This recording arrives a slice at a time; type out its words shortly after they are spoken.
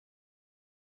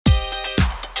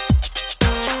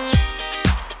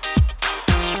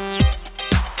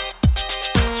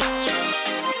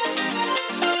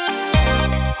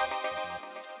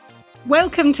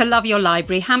Welcome to Love Your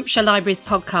Library, Hampshire Libraries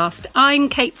podcast. I'm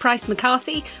Kate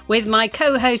Price-McCarthy with my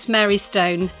co-host Mary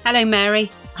Stone. Hello, Mary.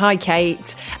 Hi,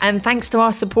 Kate. And thanks to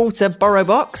our supporter,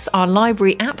 BorrowBox, our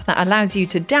library app that allows you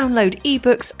to download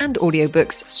ebooks and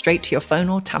audiobooks straight to your phone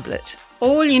or tablet.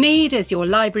 All you need is your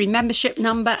library membership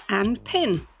number and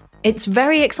PIN. It's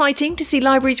very exciting to see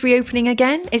libraries reopening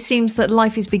again. It seems that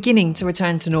life is beginning to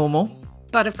return to normal.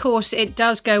 But of course, it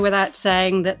does go without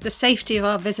saying that the safety of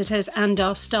our visitors and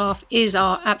our staff is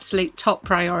our absolute top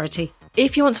priority.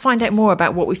 If you want to find out more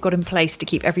about what we've got in place to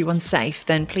keep everyone safe,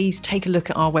 then please take a look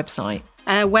at our website.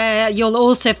 Where you'll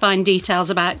also find details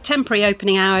about temporary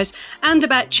opening hours and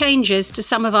about changes to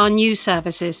some of our new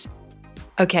services.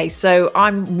 Okay, so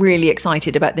I'm really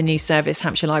excited about the new service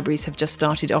Hampshire Libraries have just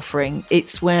started offering.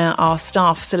 It's where our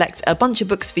staff select a bunch of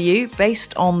books for you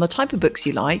based on the type of books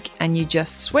you like, and you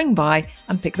just swing by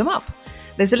and pick them up.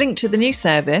 There's a link to the new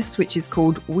service, which is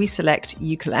called We Select,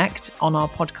 You Collect, on our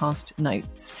podcast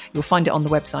notes. You'll find it on the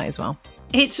website as well.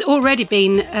 It's already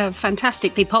been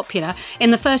fantastically popular.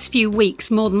 In the first few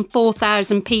weeks, more than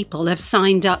 4,000 people have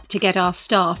signed up to get our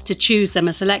staff to choose them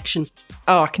a selection.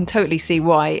 Oh, I can totally see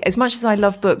why. As much as I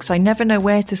love books, I never know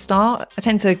where to start. I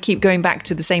tend to keep going back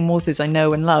to the same authors I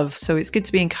know and love, so it's good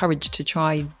to be encouraged to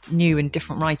try new and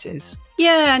different writers.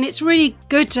 Yeah, and it's really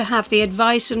good to have the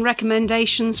advice and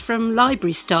recommendations from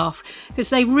library staff, because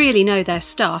they really know their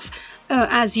stuff.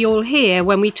 As you'll hear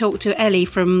when we talk to Ellie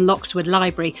from Loxwood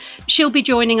Library. She'll be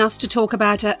joining us to talk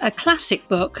about a classic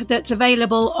book that's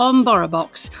available on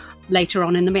BorrowBox later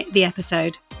on in the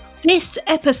episode. This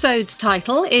episode's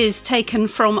title is taken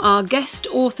from our guest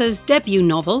author's debut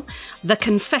novel, The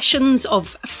Confessions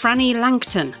of Franny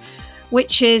Langton,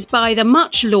 which is by the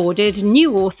much-lauded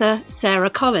new author Sarah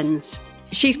Collins.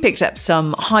 She's picked up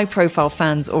some high-profile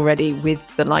fans already,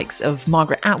 with the likes of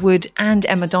Margaret Atwood and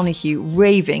Emma Donoghue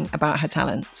raving about her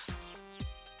talents.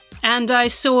 And I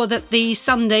saw that the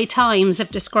Sunday Times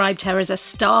have described her as a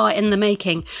star in the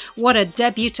making. What a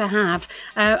debut to have.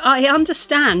 I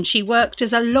understand she worked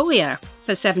as a lawyer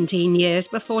for 17 years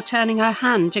before turning her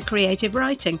hand to creative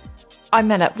writing. I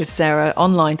met up with Sarah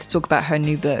online to talk about her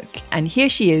new book, and here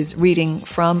she is reading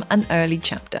from an early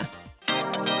chapter.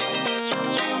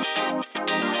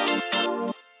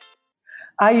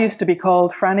 I used to be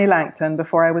called Franny Langton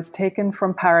before I was taken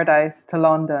from Paradise to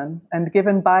London and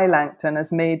given by Langton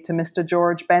as maid to Mr.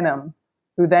 George Benham,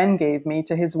 who then gave me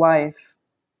to his wife.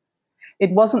 It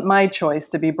wasn't my choice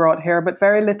to be brought here, but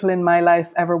very little in my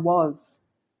life ever was.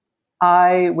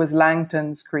 I was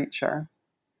Langton's creature.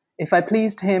 If I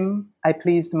pleased him, I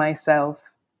pleased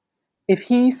myself. If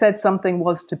he said something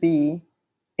was to be,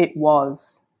 it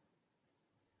was.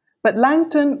 But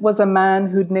Langton was a man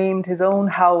who'd named his own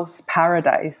house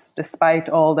Paradise, despite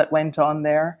all that went on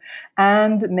there,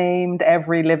 and named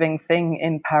every living thing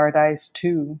in Paradise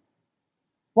too.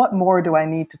 What more do I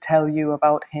need to tell you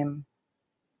about him?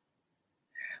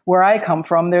 Where I come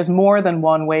from, there's more than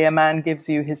one way a man gives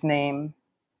you his name.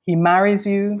 He marries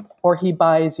you or he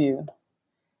buys you.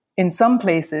 In some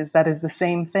places, that is the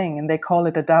same thing, and they call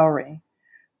it a dowry.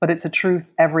 But it's a truth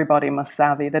everybody must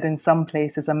savvy, that in some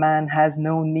places a man has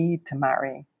no need to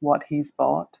marry what he's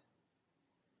bought.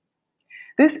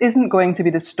 This isn't going to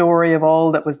be the story of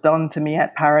all that was done to me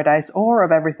at Paradise or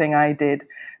of everything I did,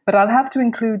 but I'll have to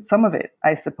include some of it,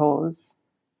 I suppose.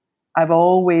 I've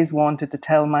always wanted to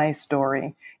tell my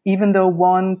story, even though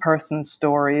one person's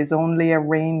story is only a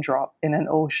raindrop in an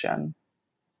ocean.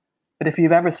 But if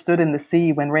you've ever stood in the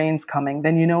sea when rain's coming,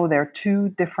 then you know there are two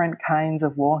different kinds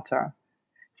of water.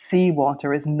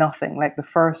 Seawater is nothing like the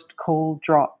first cold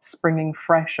drop springing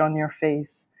fresh on your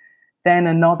face, then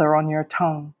another on your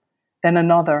tongue, then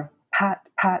another pat,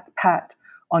 pat, pat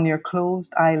on your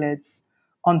closed eyelids,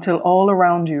 until all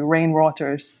around you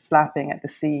rainwater is slapping at the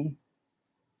sea.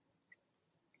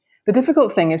 The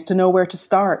difficult thing is to know where to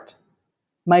start.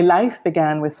 My life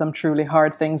began with some truly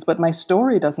hard things, but my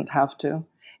story doesn't have to,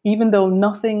 even though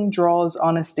nothing draws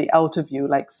honesty out of you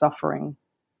like suffering,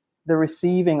 the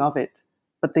receiving of it,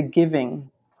 but the giving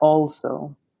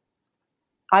also.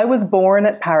 I was born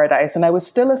at Paradise, and I was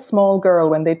still a small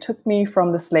girl when they took me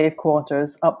from the slave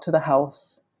quarters up to the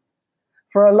house.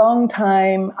 For a long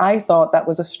time, I thought that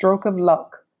was a stroke of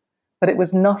luck, but it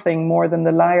was nothing more than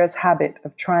the liar's habit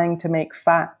of trying to make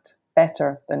fact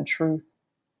better than truth.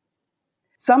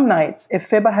 Some nights, if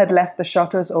Fibba had left the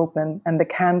shutters open and the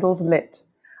candles lit,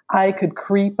 I could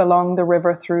creep along the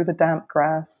river through the damp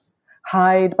grass,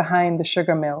 hide behind the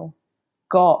sugar mill,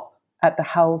 gawp at the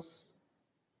house.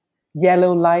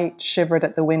 Yellow light shivered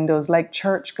at the windows like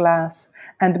church glass,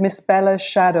 and Miss Bella's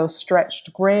shadow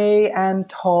stretched grey and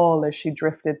tall as she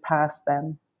drifted past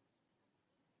them.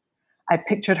 I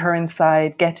pictured her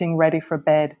inside, getting ready for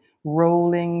bed,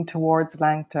 rolling towards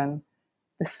Langton,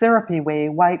 the syrupy way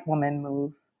white women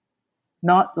move,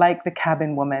 not like the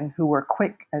cabin women who were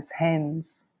quick as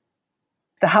hens.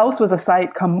 The house was a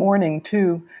sight come morning,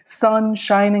 too, sun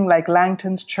shining like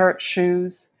Langton's church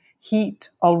shoes, heat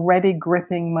already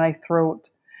gripping my throat,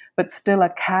 but still a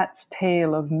cat's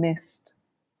tail of mist.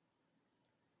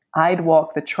 I'd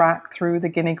walk the track through the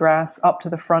guinea grass up to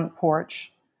the front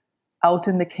porch. Out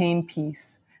in the cane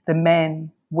piece, the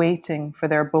men waiting for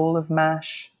their bowl of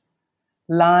mash.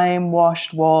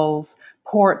 Lime-washed walls,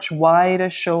 porch wide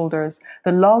as shoulders,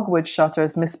 the logwood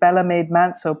shutters Miss Bella made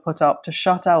Manso put up to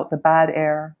shut out the bad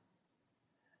air.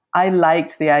 I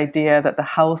liked the idea that the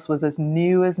house was as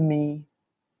new as me.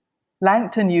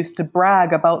 Langton used to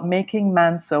brag about making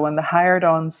Manso and the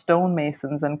hired-on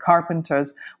stonemasons and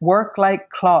carpenters work like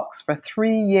clocks for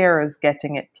 3 years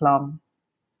getting it plumb.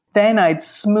 Then I'd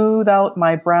smooth out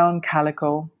my brown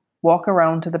calico, walk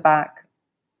around to the back.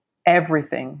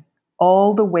 Everything,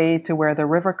 all the way to where the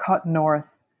river cut north,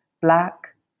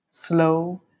 black,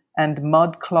 slow, and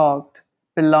mud-clogged,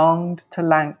 belonged to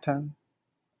Langton.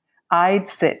 I'd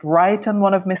sit right on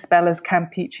one of Miss Bella's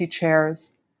Campeche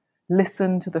chairs,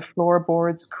 listen to the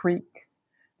floorboards creak,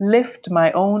 lift my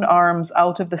own arms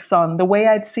out of the sun the way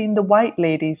I'd seen the white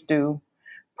ladies do,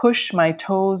 push my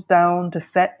toes down to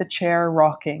set the chair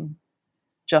rocking,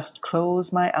 just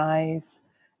close my eyes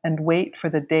and wait for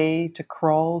the day to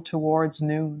crawl towards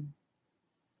noon.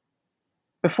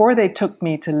 Before they took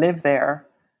me to live there,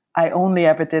 I only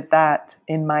ever did that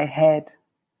in my head.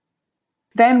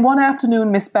 Then one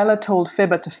afternoon, Miss Bella told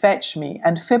Fibba to fetch me,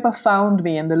 and Fibba found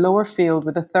me in the lower field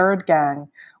with the third gang,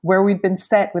 where we'd been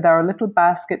set with our little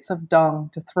baskets of dung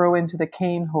to throw into the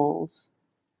cane holes.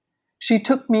 She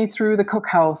took me through the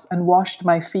cookhouse and washed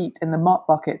my feet in the mop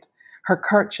bucket, her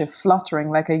kerchief fluttering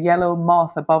like a yellow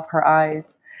moth above her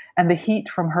eyes, and the heat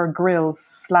from her grills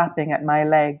slapping at my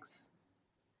legs.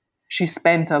 She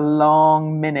spent a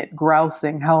long minute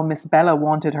grousing how Miss Bella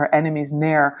wanted her enemies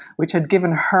near, which had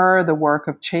given her the work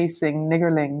of chasing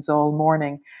niggerlings all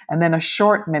morning, and then a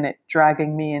short minute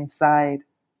dragging me inside.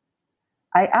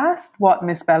 I asked what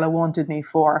Miss Bella wanted me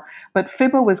for, but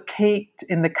Fibba was caked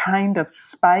in the kind of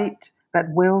spite that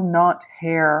will not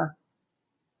hear.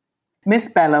 Miss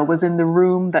Bella was in the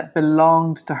room that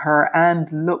belonged to her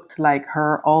and looked like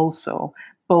her also,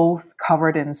 both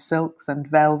covered in silks and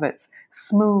velvets,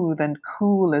 smooth and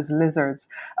cool as lizards,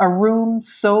 a room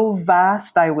so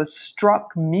vast I was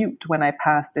struck mute when I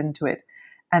passed into it,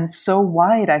 and so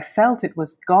wide I felt it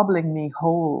was gobbling me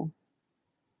whole.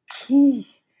 Key,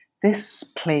 this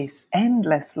place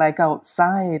endless like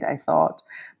outside, I thought,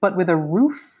 but with a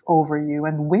roof over you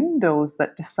and windows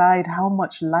that decide how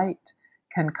much light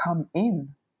can come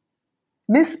in.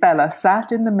 Miss Bella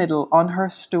sat in the middle on her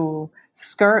stool,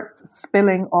 skirts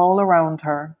spilling all around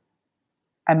her.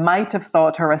 I might have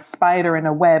thought her a spider in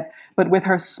a web, but with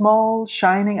her small,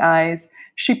 shining eyes,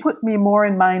 she put me more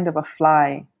in mind of a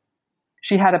fly.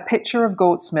 She had a pitcher of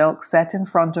goat's milk set in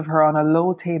front of her on a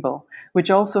low table, which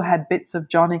also had bits of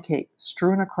johnny cake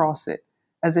strewn across it,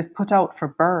 as if put out for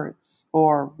birds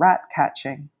or rat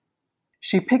catching.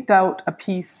 She picked out a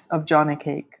piece of johnny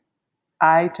cake.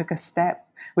 I took a step,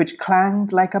 which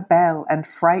clanged like a bell and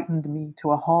frightened me to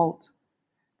a halt.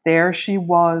 There she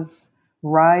was,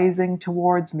 rising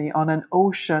towards me on an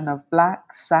ocean of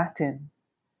black satin.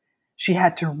 She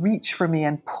had to reach for me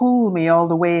and pull me all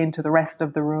the way into the rest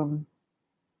of the room.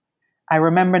 I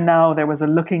remember now there was a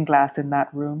looking glass in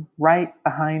that room, right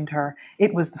behind her.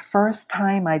 It was the first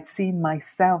time I'd seen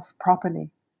myself properly.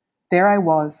 There I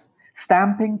was,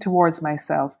 stamping towards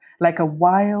myself like a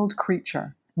wild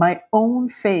creature, my own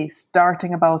face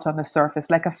darting about on the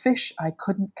surface like a fish I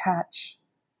couldn't catch.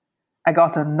 I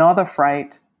got another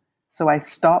fright, so I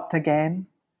stopped again,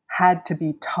 had to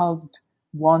be tugged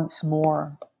once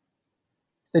more.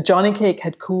 The johnny cake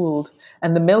had cooled,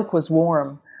 and the milk was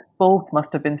warm. Both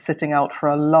must have been sitting out for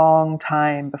a long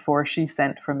time before she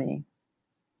sent for me.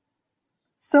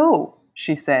 "So,"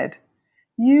 she said,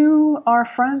 "you are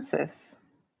Francis."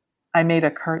 I made a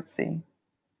curtsy.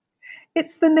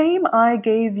 "It's the name I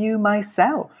gave you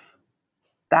myself."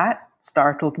 That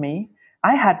startled me.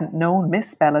 I hadn't known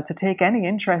Miss Bella to take any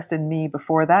interest in me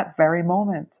before that very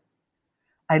moment.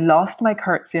 I lost my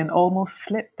curtsy and almost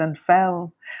slipped and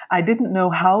fell. I didn't know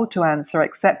how to answer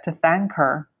except to thank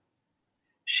her.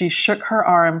 She shook her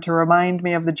arm to remind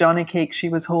me of the johnny cake she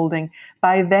was holding.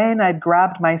 By then I'd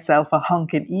grabbed myself a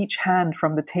hunk in each hand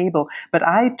from the table, but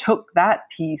I took that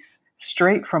piece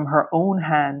straight from her own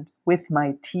hand with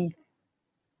my teeth.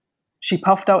 She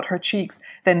puffed out her cheeks,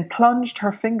 then plunged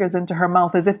her fingers into her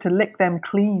mouth as if to lick them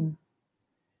clean.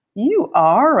 You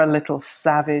are a little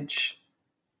savage.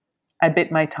 I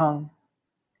bit my tongue.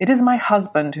 It is my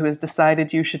husband who has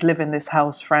decided you should live in this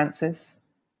house, Frances.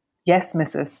 Yes,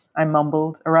 missus, I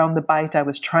mumbled, around the bite I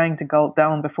was trying to gulp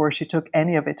down before she took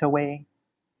any of it away.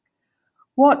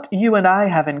 What you and I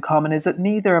have in common is that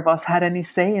neither of us had any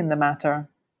say in the matter.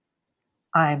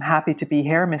 I'm happy to be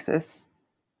here, missus.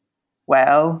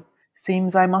 Well,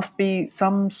 seems I must be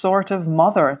some sort of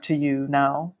mother to you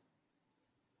now.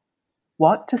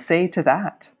 What to say to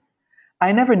that?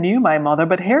 I never knew my mother,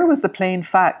 but here was the plain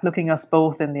fact looking us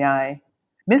both in the eye.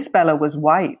 Miss Bella was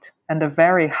white and a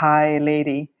very high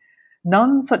lady.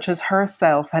 None such as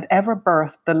herself had ever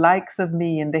birthed the likes of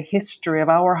me in the history of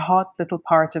our hot little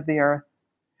part of the earth.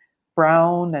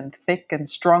 Brown and thick and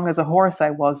strong as a horse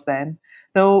I was then,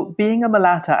 though being a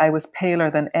mulatta I was paler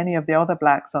than any of the other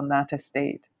blacks on that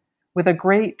estate, with a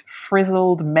great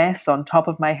frizzled mess on top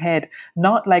of my head,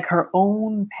 not like her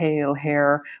own pale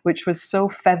hair, which was so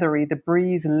feathery the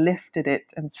breeze lifted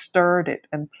it and stirred it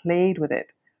and played with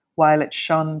it, while it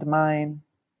shunned mine.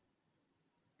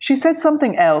 She said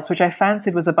something else, which I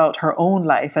fancied was about her own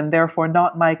life, and therefore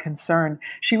not my concern.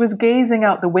 She was gazing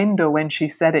out the window when she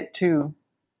said it too.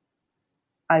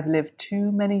 I've lived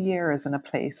too many years in a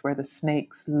place where the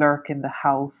snakes lurk in the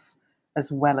house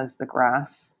as well as the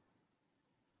grass.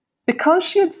 Because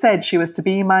she had said she was to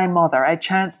be my mother, I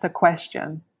chanced a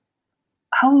question.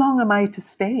 How long am I to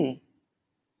stay?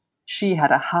 She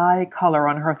had a high colour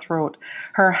on her throat.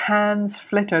 Her hands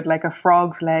flittered like a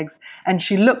frog's legs, and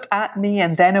she looked at me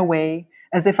and then away,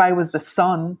 as if I was the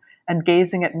sun, and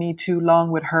gazing at me too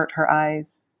long would hurt her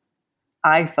eyes.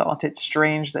 I thought it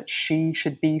strange that she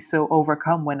should be so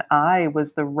overcome when I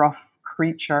was the rough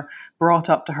creature brought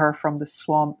up to her from the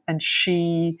swamp, and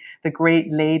she, the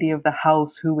great lady of the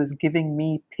house who was giving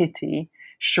me pity,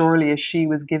 surely as she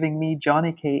was giving me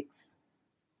Johnny cakes.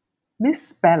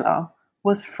 Miss Bella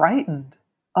was frightened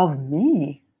of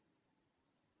me.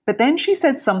 But then she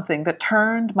said something that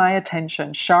turned my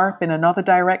attention sharp in another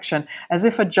direction, as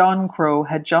if a John Crow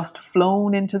had just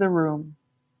flown into the room.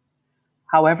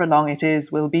 However long it is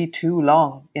will be too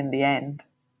long in the end.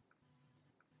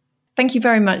 Thank you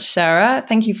very much, Sarah.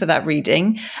 Thank you for that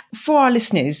reading. For our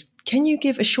listeners, can you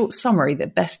give a short summary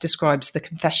that best describes the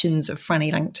Confessions of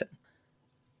Frannie Langton?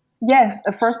 Yes.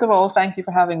 First of all, thank you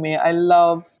for having me. I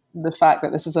love the fact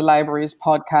that this is a libraries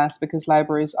podcast because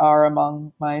libraries are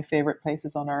among my favorite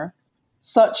places on earth.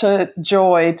 Such a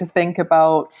joy to think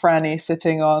about Frannie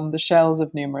sitting on the shelves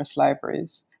of numerous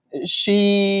libraries.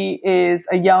 She is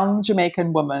a young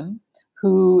Jamaican woman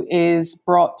who is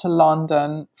brought to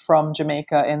London from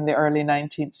Jamaica in the early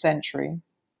 19th century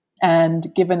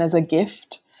and given as a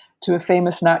gift to a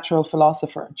famous natural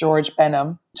philosopher, George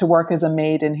Benham, to work as a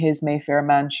maid in his Mayfair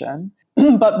mansion.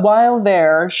 But while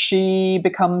there, she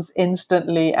becomes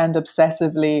instantly and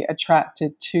obsessively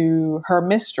attracted to her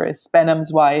mistress,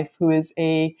 Benham's wife, who is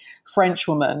a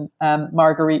Frenchwoman,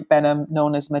 Marguerite Benham,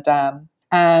 known as Madame.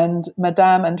 And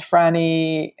Madame and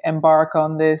Frannie embark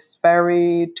on this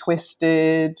very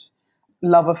twisted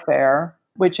love affair,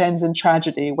 which ends in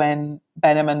tragedy when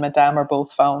Benham and Madame are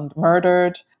both found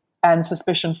murdered. And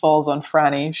suspicion falls on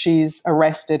Frannie. She's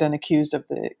arrested and accused of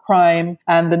the crime.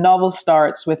 And the novel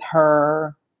starts with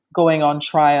her going on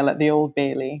trial at the Old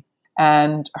Bailey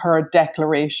and her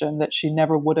declaration that she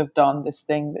never would have done this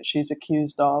thing that she's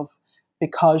accused of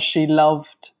because she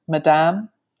loved Madame.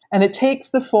 And it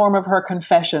takes the form of her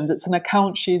confessions. It's an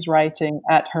account she's writing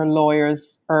at her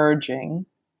lawyer's urging,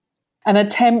 an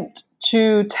attempt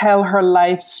to tell her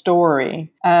life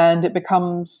story. And it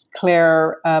becomes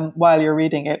clear while you're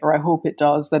reading it, or I hope it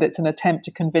does, that it's an attempt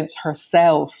to convince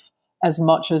herself as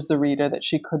much as the reader that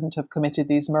she couldn't have committed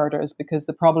these murders, because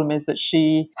the problem is that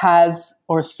she has,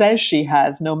 or says she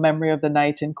has, no memory of the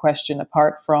night in question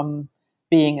apart from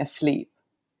being asleep.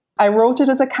 I wrote it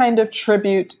as a kind of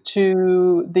tribute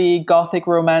to the Gothic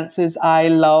romances I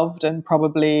loved and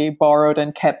probably borrowed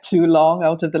and kept too long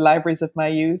out of the libraries of my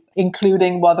youth,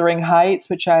 including Wuthering Heights,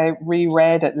 which I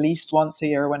reread at least once a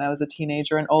year when I was a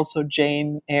teenager, and also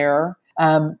Jane Eyre.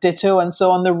 Ditto. And so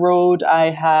on the road,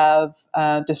 I have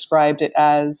described it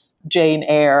as Jane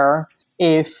Eyre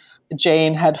if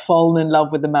Jane had fallen in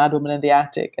love with the madwoman in the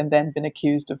attic and then been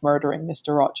accused of murdering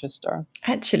Mr. Rochester.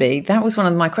 Actually, that was one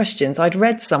of my questions. I'd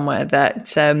read somewhere that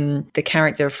the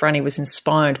character of Frannie was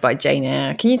inspired by Jane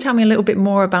Eyre. Can you tell me a little bit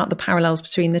more about the parallels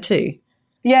between the two?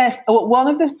 Yes. One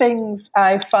of the things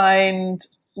I find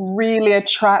really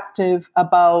attractive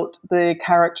about the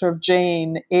character of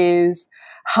Jane is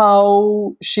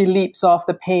how she leaps off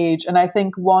the page. And I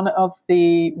think one of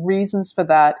the reasons for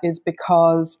that is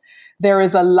because there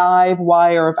is a live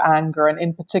wire of anger, and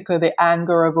in particular, the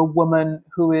anger of a woman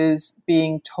who is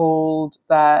being told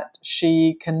that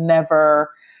she can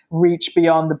never reach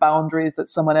beyond the boundaries that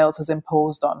someone else has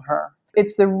imposed on her.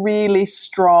 It's the really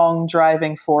strong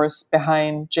driving force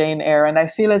behind Jane Eyre. And I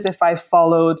feel as if I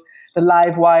followed the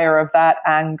live wire of that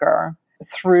anger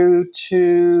through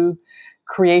to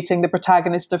creating the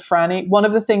protagonist of Franny. One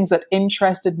of the things that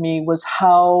interested me was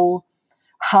how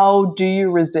do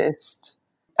you resist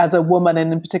as a woman,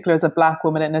 and in particular as a Black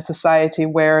woman in a society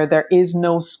where there is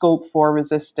no scope for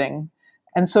resisting.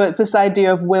 And so it's this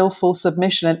idea of willful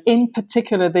submission, and in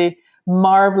particular the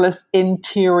marvelous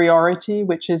interiority,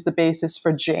 which is the basis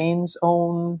for Jane's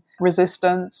own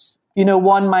resistance. You know,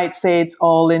 one might say it's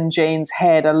all in Jane's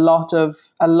head. A lot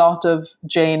of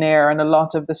Jane Eyre and a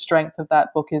lot of the strength of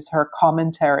that book is her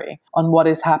commentary on what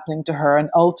is happening to her. And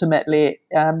ultimately,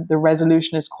 the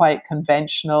resolution is quite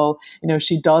conventional. You know,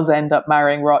 she does end up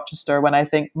marrying Rochester when I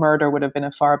think murder would have been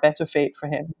a far better fate for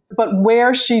him. But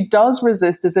where she does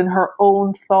resist is in her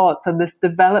own thoughts and this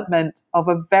development of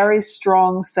a very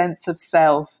strong sense of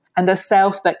self, and a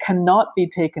self that cannot be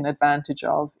taken advantage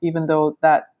of, even though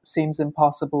that seems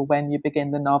impossible when you begin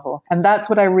the novel. And that's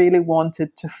what I really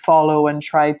wanted to follow and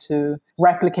try to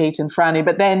replicate in Franny.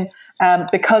 But then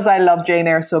because I love Jane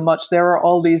Eyre so much, there are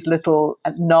all these little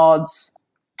nods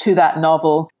to that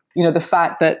novel. You know, the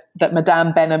fact that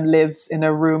Madame Benham lives in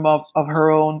a room of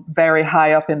her own, very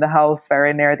high up in the house,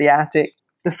 very near the attic.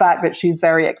 The fact that she's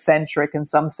very eccentric and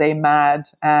some say mad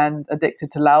and addicted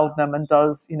to laudanum and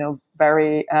does, you know,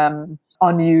 very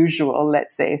unusual,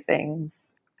 let's say,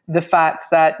 things. The fact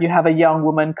that you have a young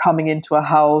woman coming into a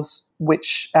house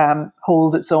which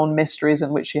holds its own mysteries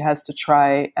and which she has to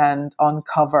try and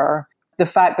uncover. The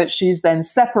fact that she's then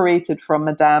separated from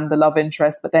Madame, the love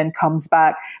interest, but then comes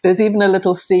back. There's even a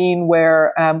little scene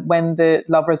where when the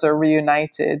lovers are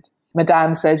reunited,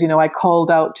 Madame says, you know, I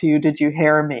called out to you, did you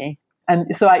hear me?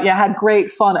 And so I had great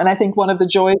fun. And I think one of the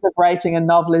joys of writing a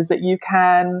novel is that you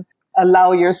can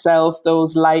allow yourself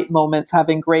those light moments,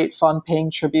 having great fun, paying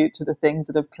tribute to the things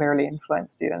that have clearly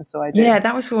influenced you. And so I did. Yeah,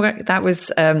 that was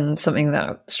something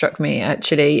that struck me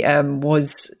actually,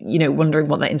 was, you know, wondering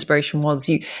what that inspiration was.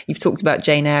 You've talked about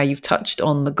Jane Eyre, you've touched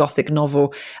on the Gothic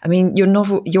novel. I mean,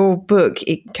 your book,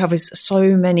 it covers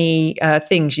so many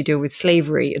things. You deal with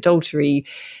slavery, adultery,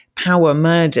 power,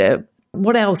 murder.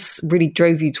 What else really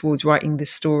drove you towards writing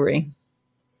this story?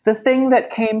 The thing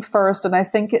that came first, and I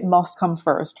think it must come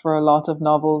first for a lot of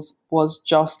novels, was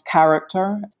just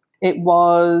character. There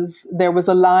was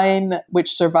a line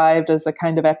which survived as a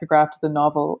kind of epigraph to the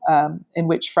novel, in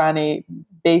which Franny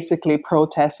basically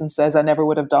protests and says, I never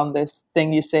would have done this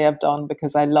thing you say I've done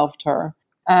because I loved her.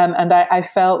 And I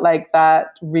felt like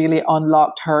that really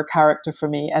unlocked her character for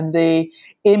me. And the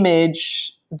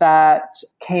image that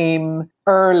came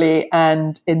early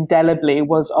and indelibly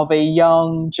was of a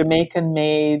young Jamaican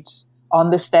maid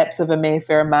on the steps of a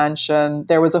Mayfair mansion.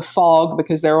 There was a fog,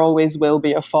 because there always will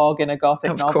be a fog in a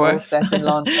Gothic novel set in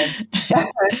London. And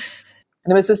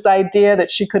there was this idea that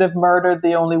she could have murdered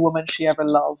the only woman she ever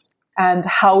loved. And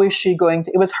how is she going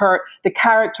to, it was the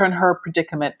character and her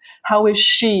predicament. How is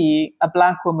she, a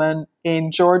Black woman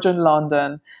in Georgian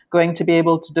London, going to be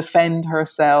able to defend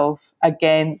herself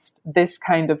against this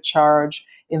kind of charge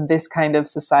in this kind of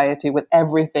society with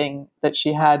everything that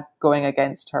she had going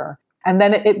against her? And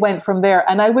then it went from there.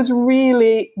 And I was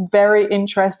really very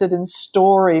interested in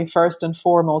story first and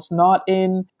foremost, not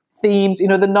in themes. You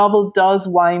know, the novel does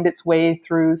wind its way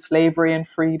through slavery and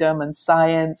freedom and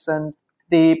science and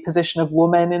the position of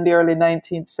women in the early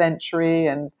 19th century.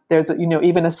 And there's, you know,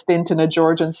 even a stint in a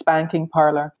Georgian spanking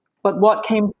parlor. But what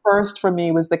came first for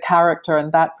me was the character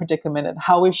and that predicament, and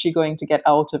how is she going to get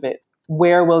out of it?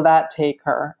 Where will that take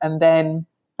her? And then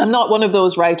I'm not one of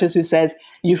those writers who says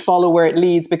you follow where it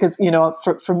leads, because, you know,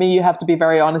 for me, you have to be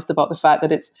very honest about the fact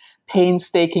that it's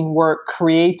painstaking work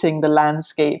creating the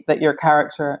landscape that your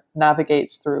character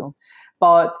navigates through.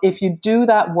 But if you do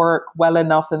that work well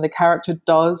enough, then the character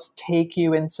does take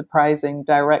you in surprising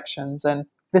directions. And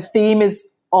the theme is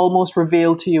almost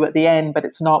revealed to you at the end, but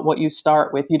it's not what you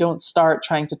start with. You don't start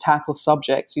trying to tackle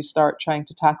subjects, you start trying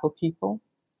to tackle people.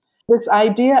 This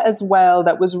idea as well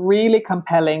that was really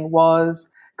compelling was,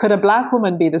 could a Black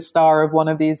woman be the star of one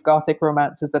of these Gothic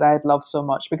romances that I had loved so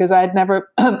much? Because I had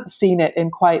never seen it in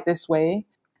quite this way.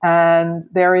 And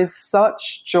there is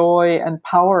such joy and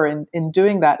power in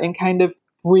doing that, in kind of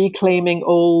reclaiming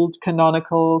old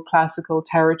canonical classical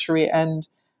territory, and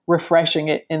refreshing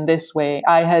it in this way.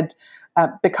 I had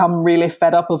become really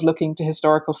fed up of looking to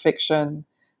historical fiction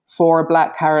for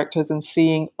Black characters and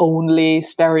seeing only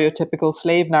stereotypical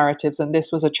slave narratives. And this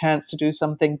was a chance to do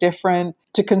something different,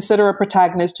 to consider a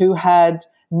protagonist who had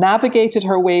navigated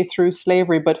her way through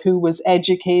slavery, but who was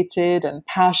educated and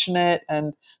passionate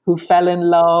and who fell in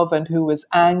love and who was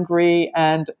angry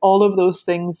and all of those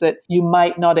things that you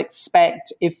might not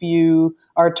expect if you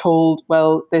are told,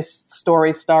 well, this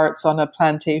story starts on a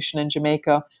plantation in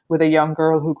Jamaica with a young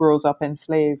girl who grows up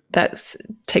enslaved. That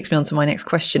takes me on to my next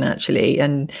question, actually,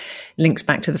 and links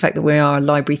back to the fact that we are a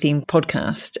library-themed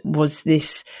podcast. Was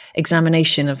this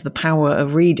examination of the power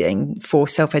of reading for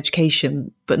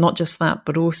self-education, but not just that,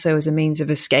 but also as a means of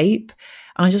escape?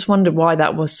 And I just wondered why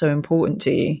that was so important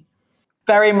to you.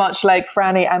 Very much like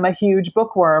Franny, I'm a huge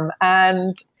bookworm.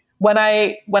 And when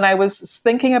I was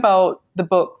thinking about the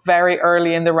book very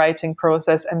early in the writing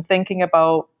process and thinking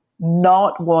about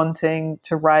not wanting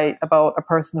to write about a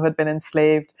person who had been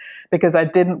enslaved because I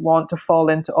didn't want to fall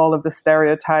into all of the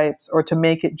stereotypes or to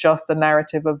make it just a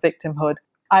narrative of victimhood,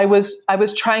 I was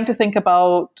trying to think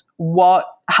about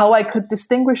how I could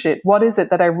distinguish it. What is it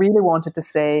that I really wanted to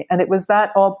say? And it was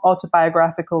that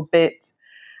autobiographical bit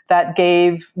that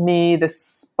gave me the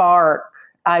spark.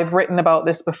 I've written about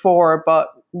this before, but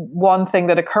one thing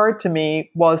that occurred to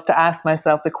me was to ask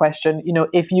myself the question,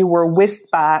 if you were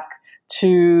whisked back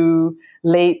to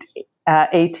late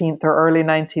 18th or early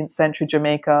 19th century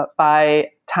Jamaica by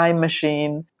time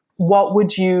machine, what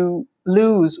would you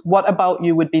lose? What about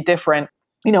you would be different?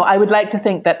 I would like to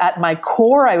think that at my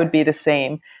core, I would be the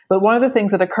same. But one of the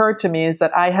things that occurred to me is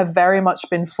that I have very much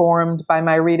been formed by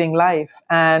my reading life,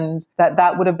 and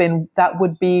that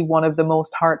would be one of the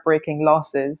most heartbreaking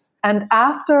losses. And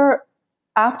after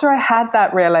I had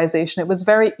that realization, it was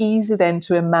very easy then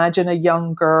to imagine a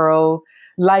young girl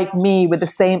like me with the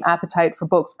same appetite for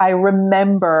books. I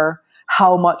remember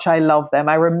how much I love them.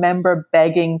 I remember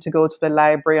begging to go to the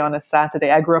library on a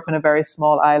Saturday. I grew up in a very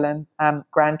small island,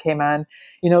 Grand Cayman.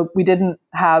 We didn't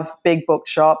have big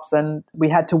bookshops and we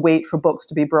had to wait for books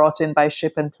to be brought in by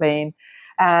ship and plane.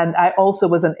 And I also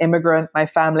was an immigrant. My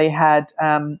family had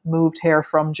moved here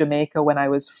from Jamaica when I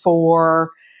was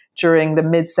 4, during the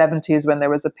mid-70s when there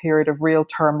was a period of real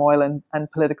turmoil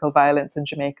and political violence in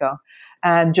Jamaica.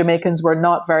 And Jamaicans were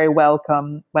not very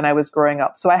welcome when I was growing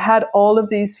up. So I had all of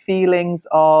these feelings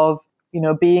of,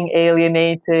 being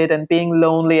alienated and being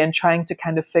lonely and trying to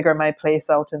kind of figure my place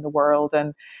out in the world.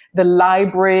 And the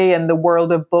library and the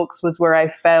world of books was where I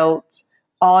felt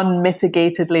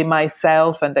unmitigatedly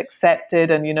myself and accepted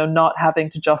and, not having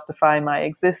to justify my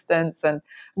existence, and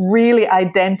really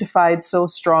identified so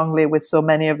strongly with so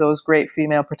many of those great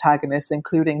female protagonists,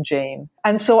 including Jane.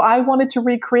 And so I wanted to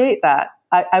recreate that.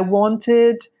 I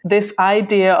wanted this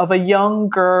idea of a young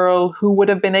girl who would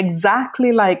have been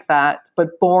exactly like that,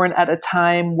 but born at a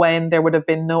time when there would have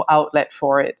been no outlet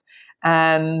for it.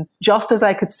 And just as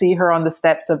I could see her on the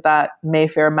steps of that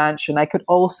Mayfair mansion, I could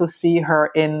also see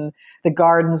her in the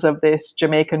gardens of this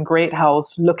Jamaican great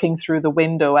house, looking through the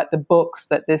window at the books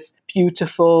that this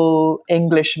beautiful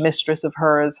English mistress of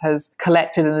hers has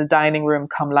collected in the dining room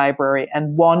come library,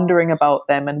 and wondering about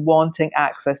them and wanting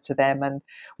access to them and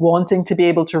wanting to be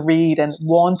able to read and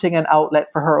wanting an outlet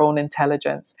for her own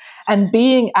intelligence, and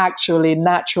being actually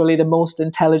naturally the most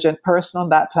intelligent person on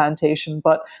that plantation,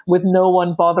 but with no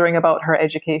one bothering about her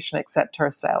education except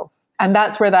herself. And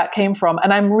that's where that came from.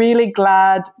 And I'm really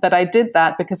glad that I did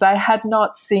that, because I had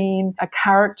not seen a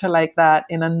character like that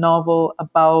in a novel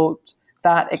about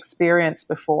that experience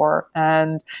before.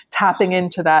 And tapping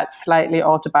into that slightly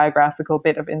autobiographical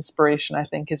bit of inspiration, I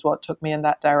think, is what took me in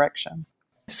that direction.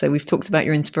 So we've talked about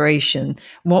your inspiration.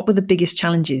 What were the biggest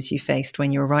challenges you faced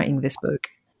when you were writing this book?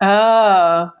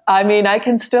 I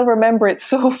can still remember it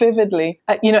so vividly.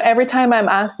 Every time I'm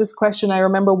asked this question, I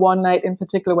remember one night in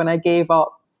particular when I gave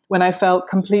up, when I felt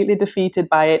completely defeated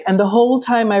by it. And the whole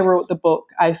time I wrote the book,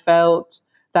 I felt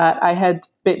that I had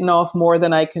bitten off more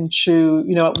than I can chew.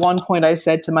 At one point I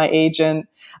said to my agent,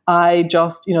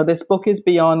 this book is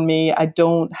beyond me. I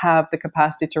don't have the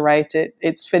capacity to write it.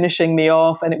 It's finishing me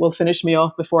off, and it will finish me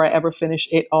off before I ever finish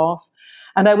it off.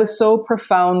 And I was so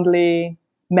profoundly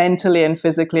mentally and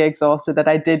physically exhausted that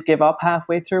I did give up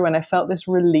halfway through. And I felt this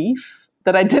relief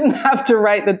that I didn't have to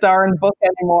write the darn book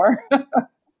anymore.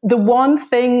 The one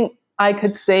thing I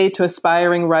could say to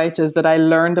aspiring writers that I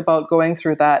learned about going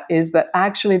through that is that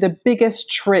actually the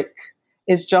biggest trick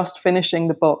is just finishing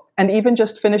the book, and even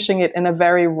just finishing it in a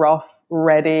very rough,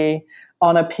 ready,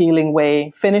 unappealing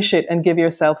way. Finish it and give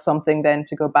yourself something then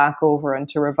to go back over and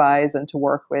to revise and to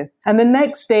work with. And the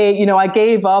next day, I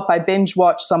gave up. I binge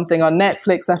watched something on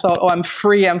Netflix. I thought, I'm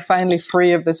free. I'm finally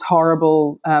free of this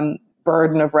horrible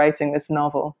burden of writing this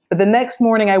novel. But the next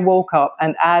morning I woke up,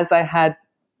 and as I had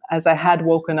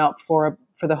woken up for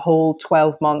the whole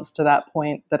 12 months to that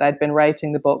point that I'd been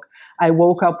writing the book, I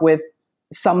woke up with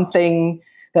something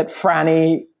that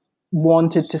Franny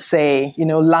wanted to say.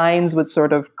 Lines would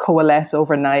sort of coalesce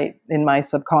overnight in my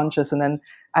subconscious, and then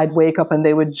I'd wake up and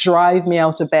they would drive me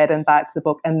out of bed and back to the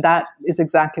book. And that is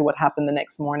exactly what happened the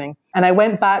next morning. And I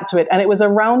went back to it, and it was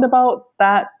around about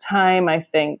that time, I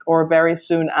think, or very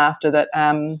soon after that,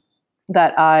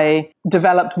 that I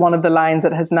developed one of the lines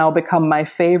that has now become my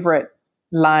favorite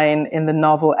line in the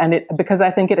novel. And because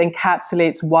I think it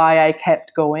encapsulates why I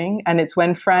kept going. And it's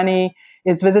when Franny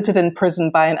is visited in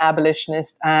prison by an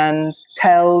abolitionist and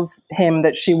tells him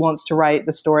that she wants to write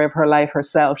the story of her life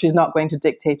herself. She's not going to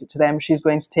dictate it to them. She's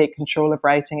going to take control of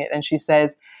writing it. And she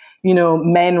says,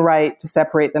 men write to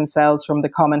separate themselves from the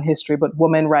common history, but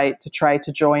women write to try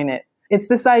to join it. It's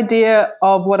this idea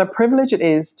of what a privilege it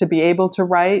is to be able to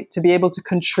write, to be able to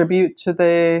contribute to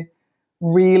the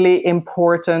really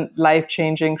important,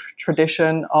 life-changing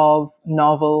tradition of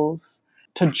novels,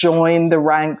 to join the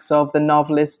ranks of the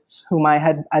novelists whom I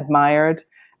had admired.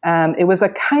 It was a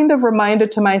kind of reminder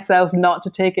to myself not to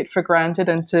take it for granted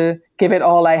and to give it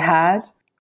all I had.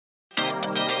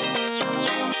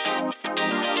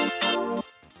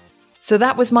 So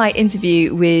that was my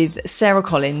interview with Sarah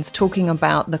Collins talking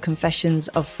about The Confessions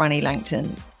of Franny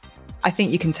Langton. I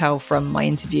think you can tell from my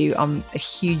interview, I'm a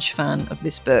huge fan of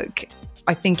this book.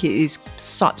 I think it is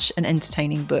such an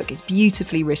entertaining book. It's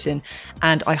beautifully written,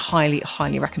 and I highly,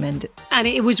 highly recommend it. And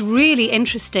it was really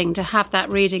interesting to have that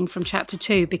reading from chapter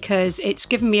 2, because it's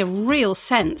given me a real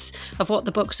sense of what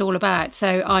the book's all about.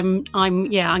 So I'm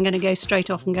going to go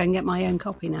straight off and go and get my own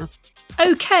copy now.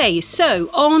 Okay, so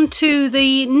on to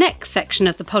the next section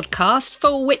of the podcast,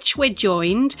 for which we're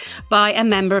joined by a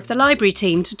member of the library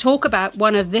team to talk about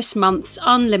one of this month's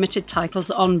unlimited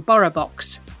titles on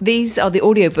BorrowBox. These are the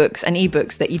audiobooks and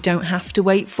ebooks that you don't have to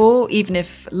wait for, even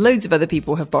if loads of other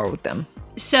people have borrowed them.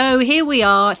 So here we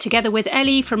are, together with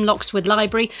Ellie from Loxwood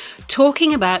Library,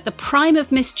 talking about The Prime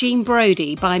of Miss Jean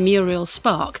Brodie by Muriel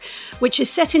Spark, which is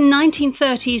set in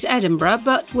 1930s Edinburgh,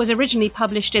 but was originally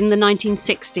published in the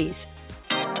 1960s.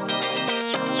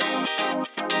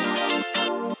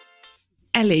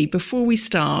 Ellie, before we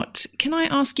start, can I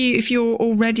ask you if you're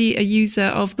already a user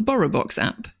of the BorrowBox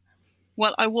app?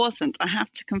 Well, I wasn't. I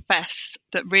have to confess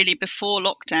that really before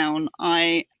lockdown,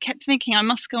 I kept thinking I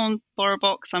must go on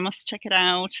BorrowBox, I must check it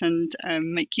out and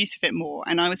make use of it more.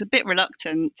 And I was a bit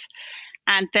reluctant.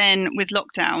 And then with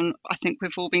lockdown, I think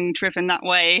we've all been driven that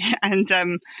way. And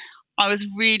I was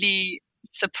really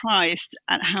surprised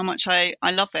at how much I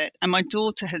love it. And my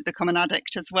daughter has become an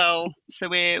addict as well. So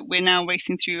we're now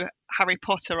racing through Harry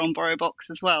Potter on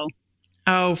BorrowBox as well.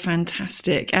 Oh,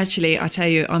 fantastic. Actually, I tell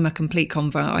you, I'm a complete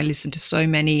convert. I listen to so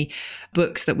many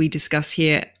books that we discuss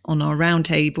here on our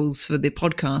roundtables for the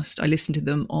podcast. I listen to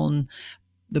them on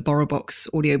the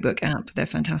BorrowBox audiobook app. They're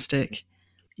fantastic.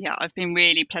 Yeah, I've been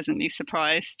really pleasantly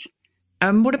surprised.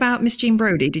 What about Miss Jean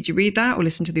Brodie? Did you read that or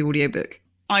listen to the audiobook?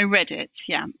 I read it.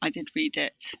 Yeah, I did read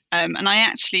it. And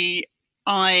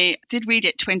I did read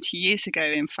it 20 years ago,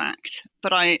 in fact,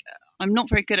 but I'm not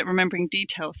very good at remembering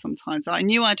details sometimes. I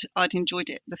knew I'd enjoyed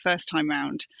it the first time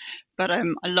round, but I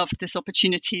loved this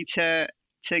opportunity to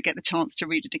get the chance to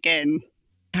read it again.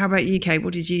 How about you, Kate?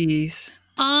 What did you use?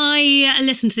 I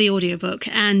listened to the audiobook,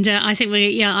 and I think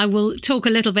I will talk a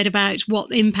little bit about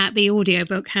what impact the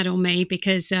audiobook had on me,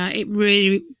 because it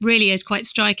really, really is quite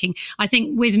striking. I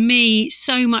think with me,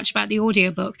 so much about the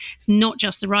audiobook, it's not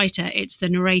just the writer, it's the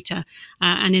narrator,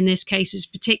 and in this case is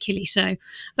particularly so.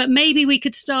 But maybe we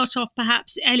could start off,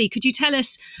 perhaps, Ellie, could you tell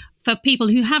us, for people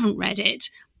who haven't read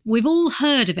it, we've all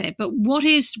heard of it, but what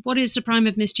is The Prime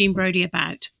of Miss Jean Brodie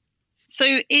about?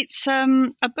 So it's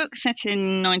a book set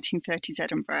in 1930s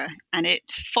Edinburgh, and it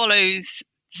follows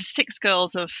the 6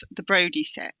 girls of the Brodie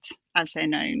set, as they're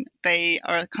known. They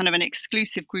are kind of an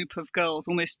exclusive group of girls,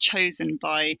 almost chosen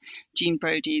by Jean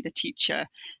Brodie, the teacher,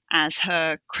 as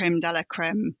her creme de la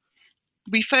creme.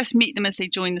 We first meet them as they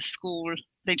join the school.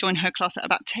 They join her class at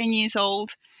about 10 years old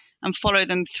and follow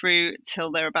them through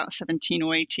till they're about 17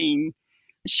 or 18.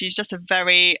 She's just a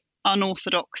very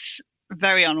unorthodox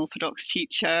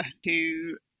teacher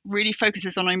who really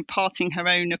focuses on imparting her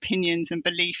own opinions and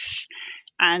beliefs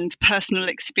and personal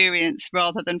experience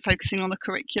rather than focusing on the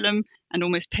curriculum, and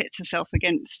almost pits herself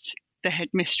against the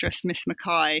headmistress, Miss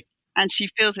Mackay. And she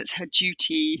feels it's her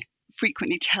duty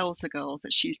frequently tells the girls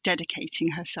that she's dedicating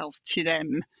herself to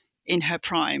them in her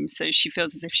prime. So she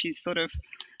feels as if she's sort of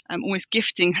almost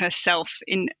gifting herself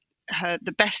in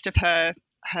the best of her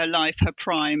life, her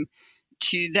prime,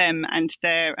 to them and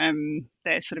their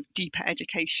sort of deeper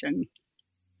education.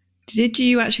 Did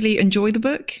you actually enjoy the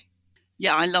book?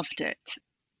 Yeah, I loved it.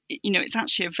 It's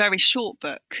actually a very short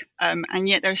book, and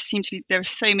yet there are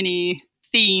so many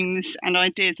themes and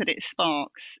ideas that it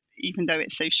sparks, even though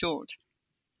it's so short.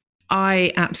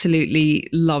 I absolutely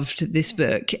loved this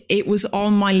book. It was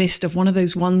on my list of one of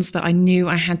those ones that I knew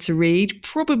I had to read,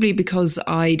 probably because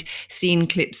I'd seen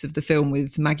clips of the film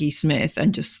with Maggie Smith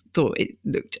and just thought it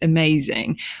looked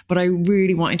amazing. But I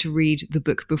really wanted to read the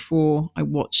book before I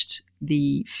watched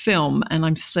the film, and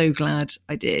I'm so glad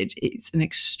I did. It's an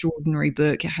extraordinary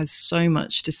book. It has so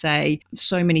much to say,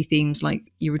 so many themes like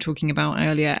you were talking about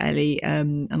earlier, Ellie,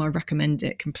 and I recommend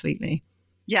it completely.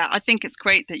 Yeah, I think it's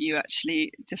great that you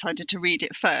actually decided to read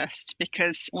it first,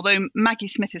 because although Maggie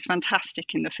Smith is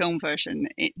fantastic in the film version,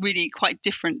 it's really quite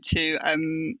different to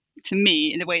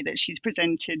me in the way that she's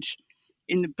presented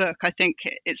in the book. I think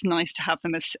it's nice to have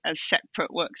them as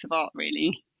separate works of art,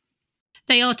 really.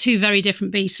 They are two very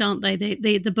different beasts, aren't they?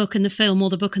 The book and the film, or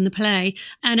the book and the play.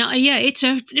 And it's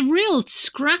a real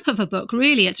scrap of a book,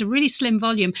 really. It's a really slim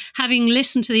volume. Having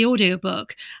listened to the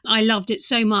audiobook, I loved it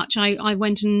so much. I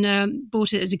went and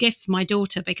bought it as a gift for my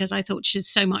daughter because I thought she'd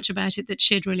so much about it that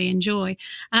she'd really enjoy.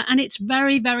 And it's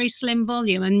very, very slim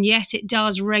volume. And yet it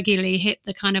does regularly hit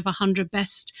the kind of 100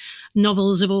 best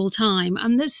novels of all time.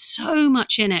 And there's so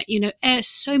much in it,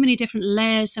 so many different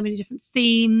layers, so many different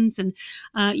themes. And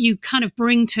you kind of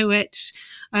bring to it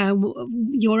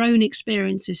your own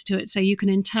experiences to it, so you can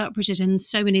interpret it in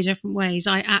so many different ways.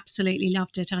 I absolutely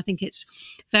loved it. I think it's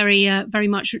very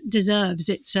much deserves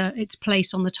its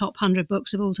place on the top 100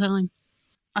 books of all time.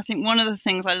 I think one of the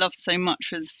things I loved so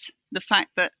much was the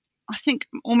fact that I think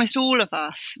almost all of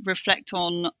us reflect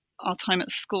on our time at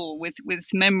school with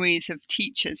memories of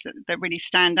teachers that really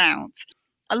stand out.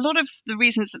 A lot of the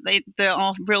reasons that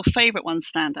our real favourite ones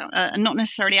stand out are not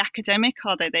necessarily academic,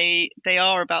 are they? They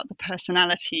are about the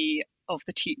personality of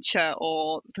the teacher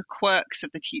or the quirks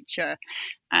of the teacher.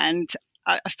 And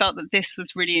I felt that this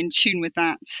was really in tune with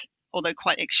that, although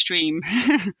quite extreme.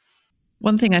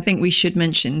 One thing I think we should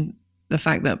mention, the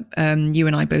fact that you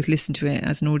and I both listened to it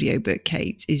as an audiobook,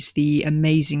 Kate, is the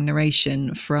amazing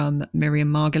narration from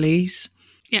Miriam Margolyes.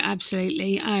 Yeah,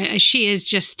 absolutely. She is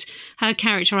just, her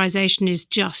characterization is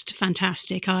just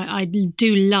fantastic. I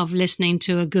do love listening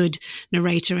to a good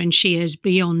narrator, and she is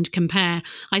beyond compare.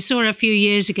 I saw her a few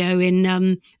years ago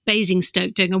in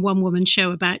Basingstoke doing a one-woman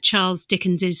show about Charles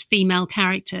Dickens's female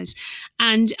characters.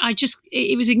 And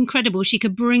it was incredible. She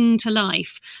could bring to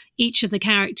life each of the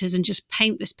characters and just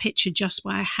paint this picture just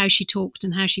by how she talked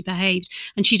and how she behaved.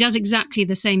 And she does exactly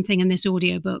the same thing in this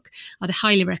audiobook. I'd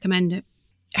highly recommend it.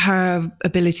 Her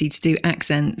ability to do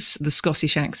accents, the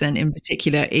Scottish accent in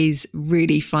particular, is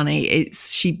really funny.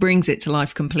 She brings it to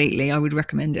life completely. I would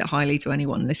recommend it highly to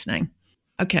anyone listening.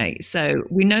 Okay, so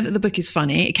we know that the book is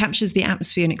funny. It captures the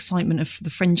atmosphere and excitement of the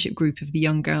friendship group of the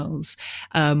young girls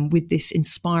with this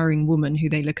inspiring woman who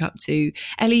they look up to.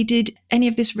 Ellie, did any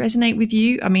of this resonate with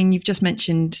you? I mean, you've just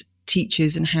mentioned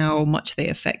teachers and how much they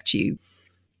affect you.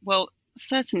 Well,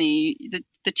 certainly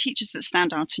the teachers that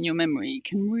stand out in your memory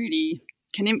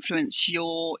can influence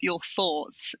your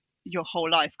thoughts your whole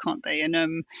life, can't they?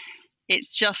 And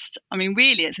it's just, I mean,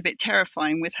 really, it's a bit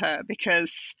terrifying with her,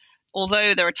 because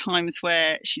although there are times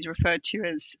where she's referred to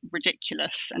as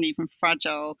ridiculous and even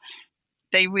fragile,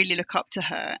 they really look up to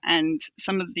her, and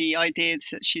some of the ideas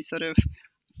that she sort of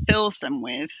fills them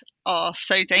with are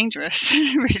so dangerous,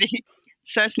 really.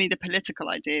 Certainly the political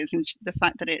ideas and the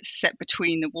fact that it's set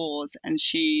between the wars, and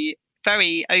she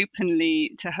very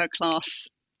openly to her class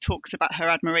talks about her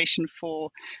admiration for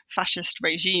fascist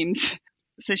regimes.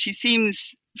 So she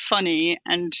seems funny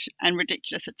and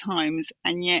ridiculous at times,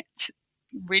 and yet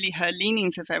really her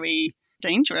leanings are very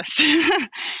dangerous.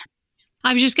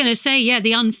 I was just going to say,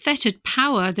 the unfettered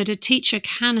power that a teacher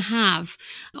can have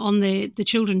on the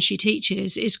children she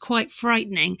teaches is quite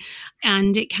frightening.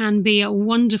 And it can be a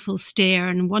wonderful steer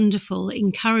and wonderful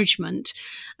encouragement.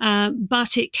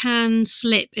 But it can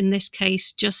slip, in this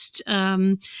case, just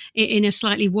in a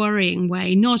slightly worrying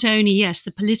way. Not only, yes,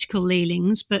 the political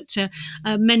leanings, but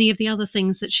many of the other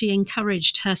things that she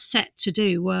encouraged her set to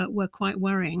do were quite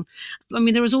worrying. I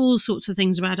mean, there was all sorts of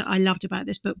things about it I loved about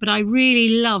this book, but I really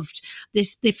loved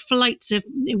the flights of,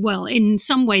 well, in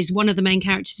some ways, one of the main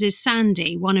characters is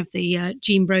Sandy, one of the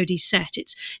Jean Brodie set.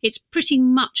 It's pretty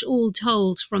much all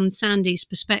told from Sandy's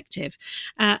perspective.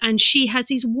 And she has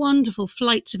these wonderful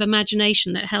flights of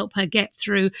imagination that help her get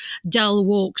through dull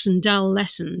walks and dull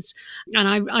lessons. And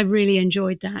I really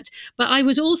enjoyed that. But I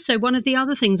was also, one of the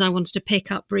other things I wanted to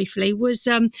pick up briefly was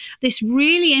this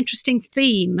really interesting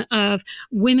theme of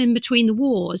women between the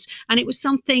wars. And it was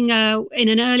something in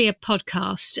an earlier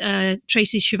podcast,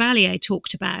 Tracy Chevalier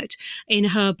talked about in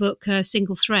her book,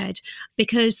 Single Thread,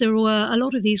 because there were a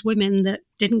lot of these women that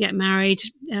didn't get married.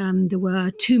 There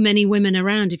were too many women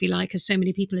around, if you like, as so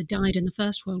many people had died in the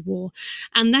First World War.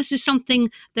 And this is something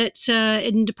that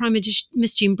in The Prime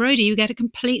Miss Jean Brodie, you get a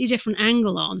completely different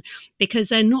angle on, because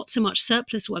they're not so much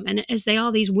surplus women as they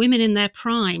are these women in their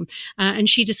prime. And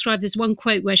she described this one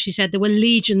quote where she said there were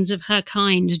legions of her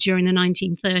kind during the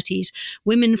 1930s,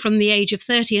 women from the age of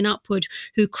 30 and upward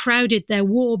who crowded their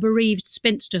war-bereaved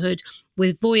spinsterhood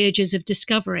with voyages of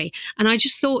discovery. And I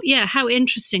just thought, yeah, how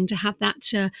interesting to have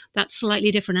that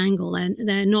slightly different angle. And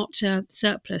they're not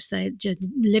surplus. They're just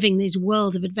living these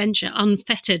worlds of adventure,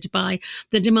 unfettered by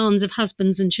the demands of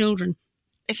husbands and children.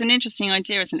 It's an interesting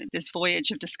idea, isn't it? This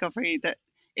voyage of discovery, that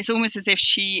it's almost as if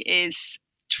she is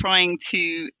trying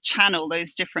to channel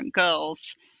those different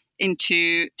girls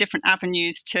into different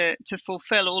avenues to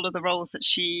fulfill all of the roles that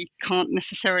she can't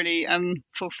necessarily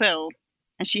fulfill.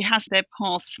 And she has their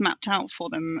paths mapped out for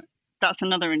them. That's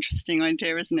another interesting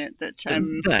idea, isn't it? That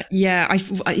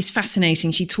it's fascinating.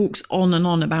 She talks on and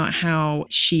on about how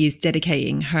she is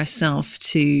dedicating herself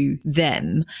to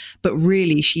them, but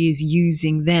really she is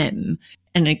using them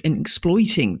and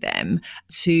exploiting them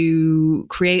to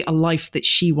create a life that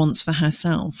she wants for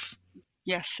herself.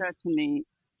 Yes, certainly.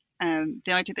 The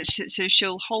idea that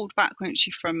she'll hold back, won't she,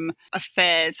 from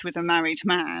affairs with a married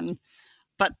man,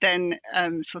 but then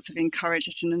sort of encourage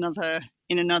it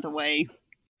in another way.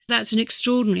 That's an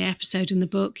extraordinary episode in the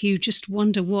book. You just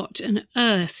wonder what on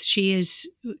earth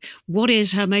what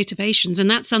is her motivations? And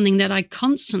that's something that I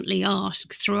constantly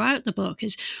ask throughout the book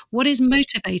is, what is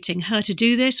motivating her to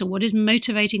do this? Or what is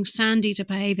motivating Sandy to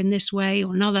behave in this way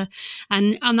or another?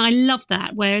 And I love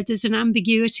that, where there's an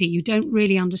ambiguity you don't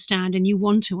really understand and you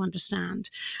want to understand.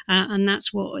 And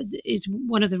that's what is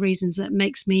one of the reasons that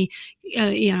makes me,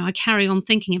 I carry on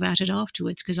thinking about it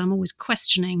afterwards, because I'm always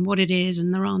questioning what it is,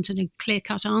 and there aren't any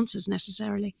clear-cut answers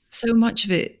necessarily. So much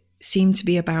of it seemed to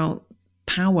be about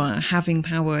power, having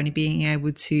power and being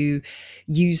able to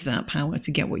use that power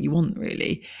to get what you want,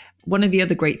 really. One of the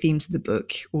other great themes of the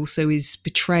book also is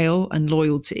betrayal and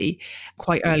loyalty.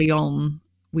 Quite early on,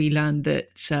 we learned that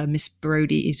Miss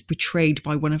Brodie is betrayed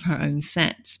by one of her own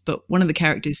set. But one of the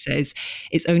characters says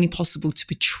it's only possible to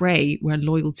betray where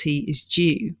loyalty is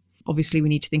due. Obviously, we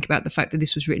need to think about the fact that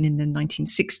this was written in the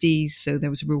 1960s, so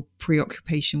there was a real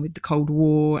preoccupation with the Cold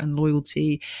War and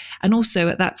loyalty, and also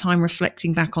at that time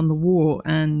reflecting back on the war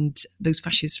and those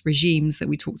fascist regimes that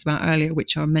we talked about earlier,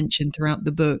 which are mentioned throughout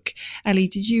the book. Ellie,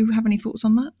 did you have any thoughts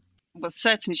on that? Well,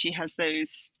 certainly she has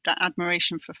that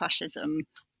admiration for fascism,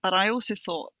 but I also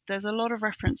thought there's a lot of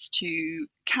reference to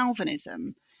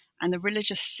Calvinism and the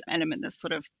religious element that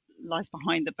sort of lies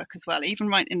behind the book as well. Even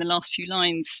right in the last few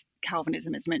lines,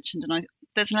 Calvinism is mentioned, and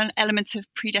there's an element of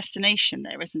predestination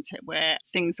there, isn't it, where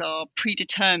things are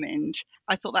predetermined.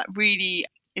 I thought that really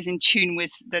is in tune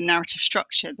with the narrative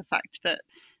structure, the fact that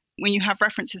when you have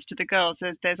references to the girls,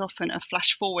 there's often a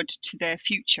flash forward to their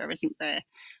future, isn't there,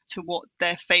 to what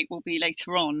their fate will be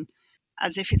later on,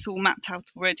 as if it's all mapped out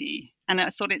already. And I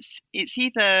thought it's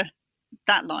either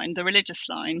that line, the religious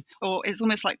line, or it's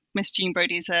almost like Miss Jean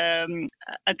Brodie is a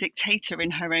dictator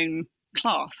in her own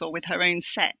class or with her own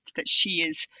set, that she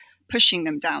is pushing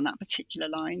them down that particular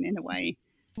line in a way.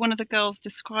 One of the girls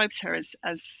describes her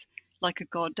as like a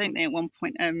god, don't they, at one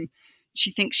point?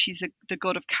 She thinks she's the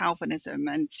god of Calvinism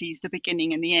and sees the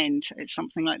beginning and the end. It's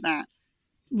something like that.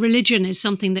 Religion is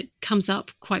something that comes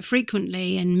up quite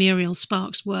frequently in Muriel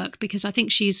Sparks' work, because I think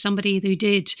she's somebody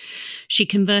she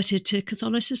converted to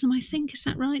Catholicism, I think. Is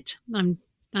that right?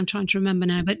 I'm trying to remember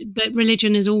now, but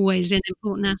religion is always an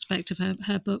important aspect of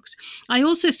her books. I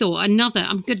also thought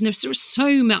goodness, there was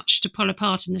so much to pull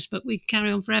apart in this book. We could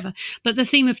carry on forever. But the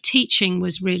theme of teaching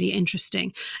was really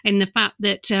interesting, in the fact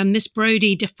that Miss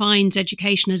Brodie defines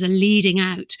education as a leading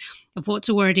out of what's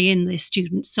already in the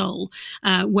student's soul,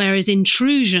 whereas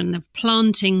intrusion, of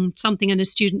planting something in a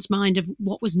student's mind of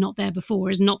what was not there before,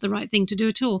 is not the right thing to do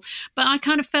at all. But I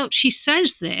kind of felt she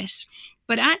says this,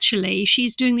 But actually,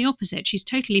 she's doing the opposite. She's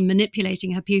totally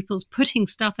manipulating her pupils, putting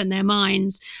stuff in their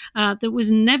minds that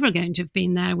was never going to have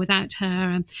been there without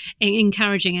her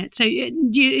encouraging it. So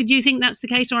do you think that's the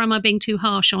case, or am I being too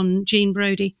harsh on Jean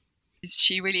Brodie?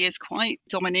 She really is quite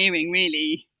domineering,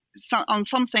 really. So, on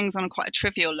some things on quite a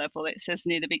trivial level, it says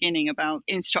near the beginning about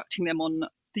instructing them on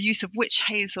the use of witch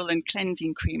hazel and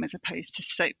cleansing cream as opposed to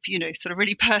soap, sort of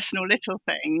really personal little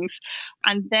things.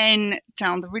 And then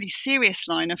down the really serious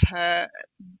line of her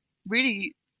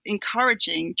really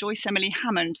encouraging Joyce Emily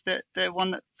Hammond, the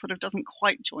one that sort of doesn't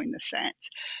quite join the set,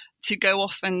 to go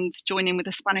off and join in with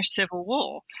the Spanish Civil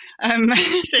War.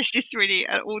 So she's really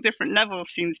at all different levels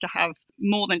seems to have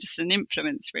more than just an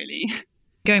influence, really.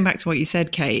 Going back to what you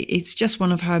said, Kate, it's just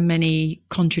one of her many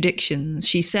contradictions.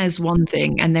 She says one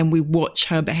thing and then we watch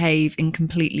her behave in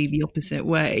completely the opposite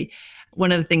way.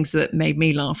 One of the things that made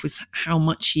me laugh was how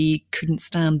much she couldn't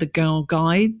stand the girl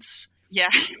guides.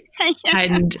 Yeah.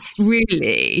 And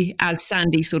really, as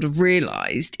Sandy sort of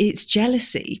realised, it's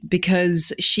jealousy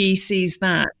because she sees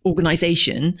that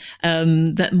organisation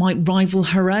that might rival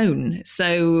her own.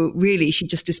 So really, she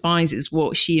just despises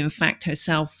what she in fact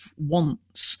herself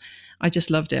wants. I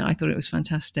just loved it. I thought it was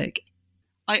fantastic.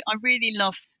 I really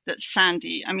love that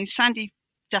Sandy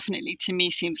definitely to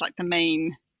me seems like the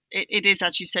main, it is,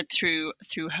 as you said, through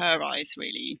her eyes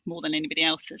really more than anybody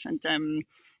else's. And,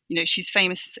 she's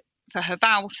famous for her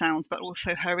vowel sounds, but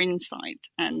also her insight.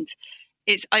 And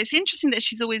it's interesting that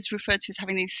she's always referred to as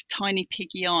having these tiny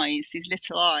piggy eyes, these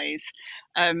little eyes,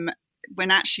 when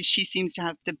actually she seems to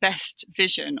have the best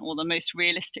vision or the most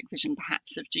realistic vision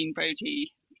perhaps of Jean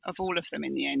Brodie of all of them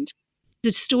in the end.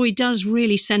 The story does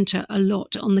really centre a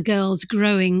lot on the girls'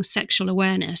 growing sexual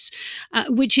awareness,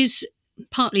 which is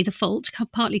partly the fault,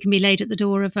 partly can be laid at the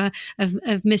door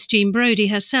of Miss Jean Brodie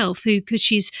herself, because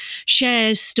she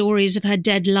shares stories of her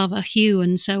dead lover Hugh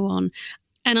and so on.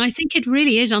 And I think it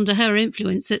really is under her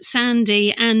influence that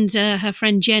Sandy and her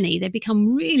friend Jenny, they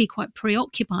become really quite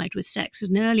preoccupied with sex at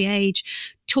an early age,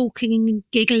 talking and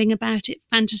giggling about it,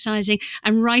 fantasizing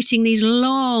and writing these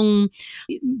long,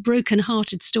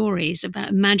 broken-hearted stories about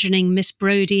imagining Miss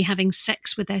Brodie having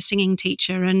sex with their singing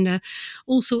teacher and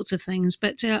all sorts of things.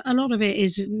 But a lot of it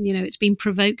is, it's been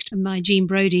provoked by Jean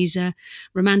Brodie's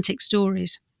romantic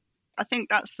stories. I think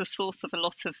that's the source of a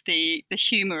lot of the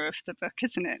humour of the book,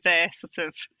 isn't it?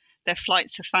 Their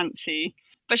flights of fancy.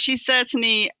 But she's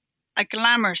certainly a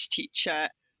glamorous teacher.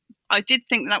 I did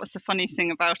think that was the funny thing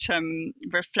about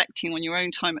reflecting on your own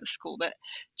time at school, that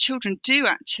children do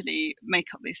actually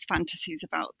make up these fantasies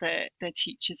about their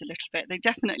teachers a little bit. They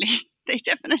definitely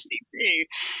do,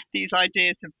 these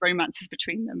ideas of romances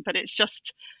between them. But it's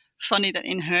just funny that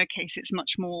in her case, it's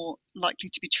much more likely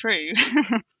to be true.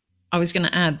 I was going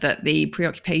to add that the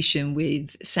preoccupation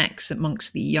with sex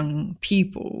amongst the young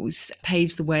pupils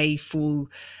paves the way for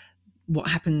what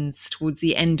happens towards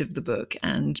the end of the book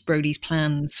and Brodie's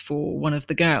plans for one of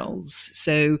the girls.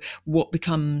 So what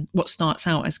starts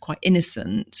out as quite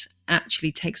innocent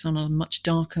actually takes on a much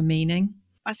darker meaning.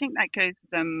 I think that goes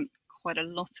with quite a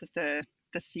lot of the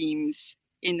themes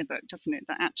in the book, doesn't it?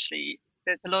 That actually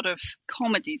there's a lot of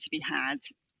comedy to be had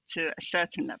to a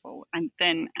certain level, and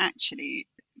then actually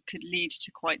could lead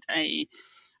to quite a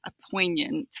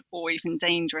poignant or even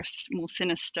dangerous, more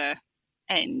sinister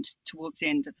end towards the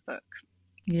end of the book.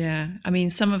 Yeah, I mean,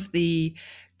 some of the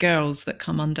girls that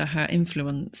come under her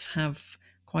influence have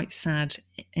quite sad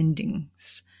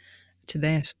endings to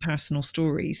their personal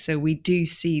stories. So we do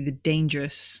see the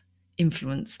dangerous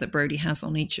influence that Brodie has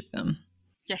on each of them.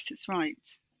 Yes, it's right.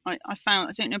 I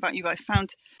don't know about you, but I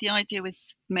found the idea with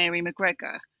Mary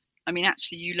McGregor. I mean,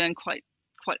 actually, you learn quite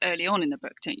early on in the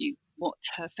book, don't you, what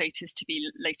her fate is to be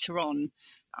later on.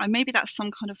 Maybe that's some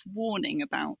kind of warning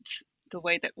about the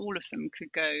way that all of them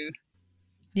could go.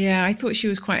 Yeah, I thought she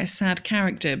was quite a sad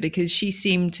character because she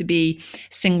seemed to be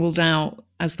singled out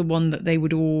as the one that they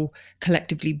would all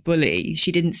collectively bully.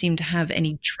 She didn't seem to have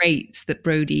any traits that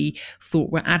Brodie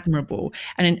thought were admirable.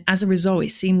 And as a result,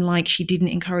 it seemed like she didn't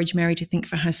encourage Mary to think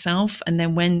for herself. And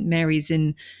then when Mary's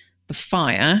in the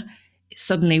fire,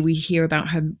 suddenly we hear about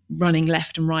her running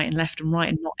left and right and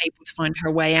not able to find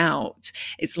her way out.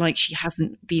 It's like she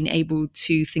hasn't been able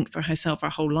to think for herself her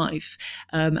whole life,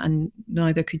 and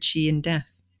neither could she in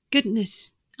death.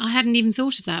 Goodness, I hadn't even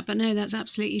thought of that, but no, that's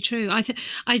absolutely true. I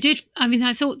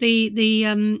thought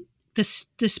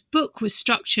this book was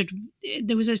structured.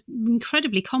 There was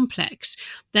incredibly complex.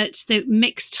 That the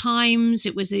mixed times.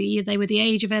 It was they were the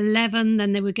age of 11,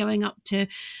 then they were going up to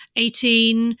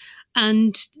 18.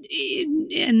 And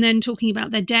then talking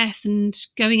about their death and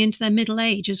going into their middle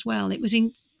age as well. It was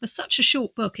for such a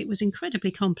short book, it was incredibly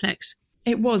complex.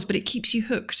 It was, but it keeps you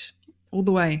hooked. all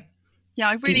the way. Yeah,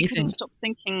 I really you couldn't think? stop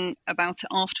thinking about it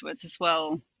afterwards as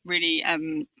well. Really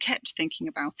kept thinking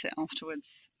about it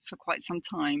afterwards for quite some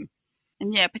time.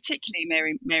 And yeah,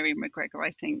 particularly Mary McGregor,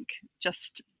 I think,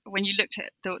 just when you looked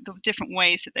at the different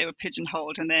ways that they were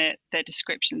pigeonholed and their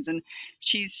descriptions, and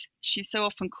she's so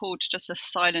often called just a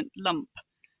silent lump.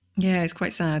 Yeah, it's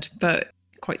quite sad, but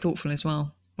quite thoughtful as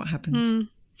well, what happens.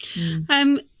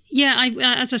 Yeah,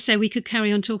 as I say, we could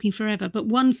carry on talking forever. But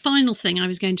one final thing I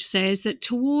was going to say is that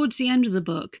towards the end of the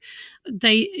book,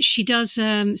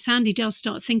 Sandy does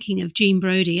start thinking of Jean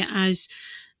Brodie as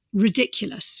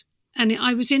ridiculous. And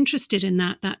I was interested in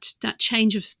that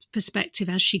change of perspective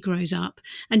as she grows up.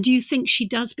 And do you think she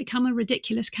does become a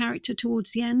ridiculous character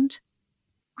towards the end?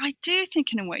 I do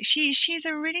think in a way she's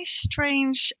a really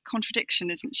strange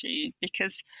contradiction, isn't she?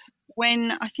 Because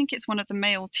when I think it's one of the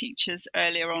male teachers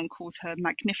earlier on calls her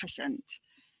magnificent,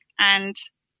 and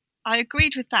I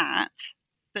agreed with that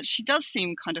she does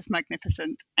seem kind of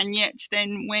magnificent, and yet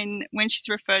then when she's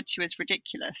referred to as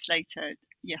ridiculous later,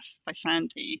 yes, by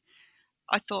Sandy,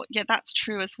 I thought, yeah, that's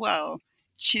true as well.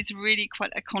 She's really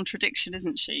quite a contradiction,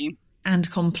 isn't she? And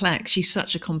complex. She's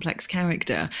such a complex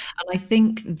character. And I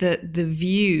think that the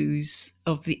views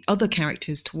of the other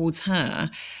characters towards her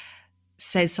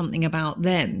says something about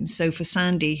them. So for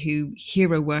Sandy, who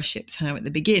hero worships her at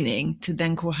the beginning, to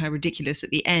then call her ridiculous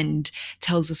at the end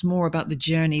tells us more about the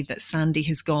journey that Sandy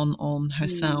has gone on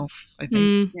herself, I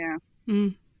think. Yeah.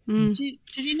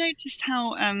 Did you notice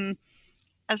how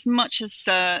as much as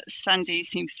Sandy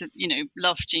seems to,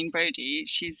 love Jean Brodie,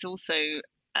 she's also,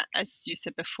 as you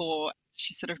said before,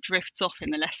 she sort of drifts off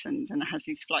in the lessons and has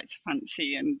these flights of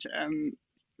fancy and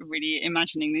really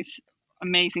imagining these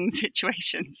amazing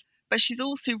situations. But she's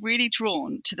also really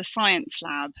drawn to the science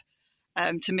lab,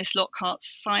 to Miss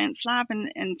Lockhart's science lab.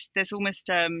 And there's almost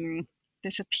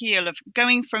this appeal of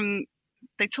going from,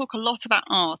 they talk a lot about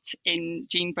art in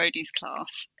Jean Brodie's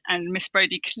class, and Miss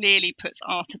Brodie clearly puts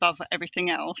art above everything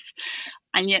else.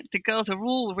 And yet the girls are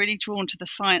all really drawn to the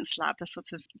science lab, the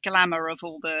sort of glamour of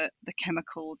all the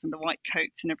chemicals and the white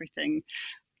coats and everything,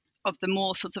 of the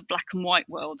more sort of black and white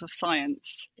world of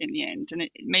science in the end. And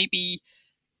maybe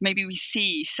we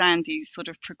see Sandy sort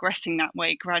of progressing that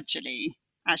way gradually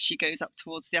as she goes up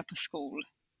towards the upper school.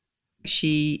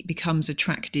 She becomes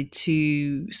attracted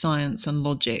to science and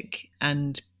logic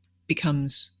and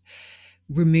becomes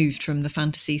removed from the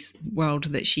fantasy world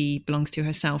that she belongs to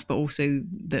herself, but also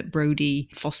that Brodie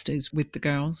fosters with the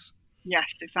girls.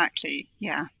 Yes, exactly.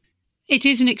 Yeah. It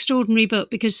is an extraordinary book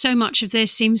because so much of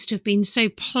this seems to have been so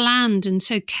planned and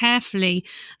so carefully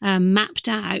mapped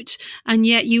out. And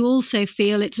yet you also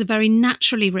feel it's a very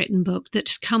naturally written book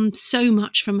that's come so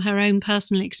much from her own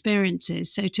personal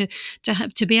experiences. So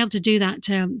to be able to do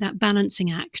that balancing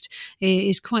act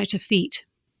is quite a feat.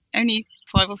 Only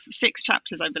 5 or 6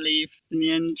 chapters, I believe, in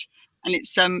the end. And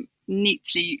it's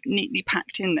neatly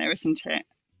packed in there, isn't it?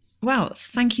 Well,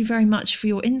 thank you very much for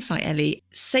your insight, Ellie.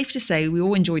 Safe to say we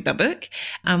all enjoyed that book,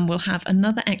 and we'll have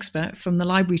another expert from the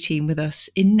library team with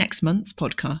us in next month's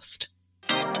podcast.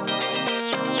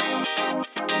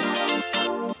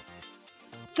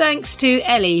 Thanks to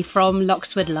Ellie from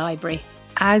Loxwood Library.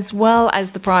 As well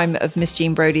as the prime of Miss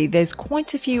Jean Brodie, there's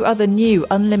quite a few other new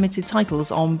unlimited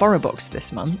titles on BorrowBox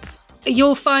this month.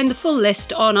 You'll find the full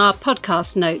list on our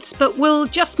podcast notes, but we'll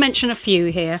just mention a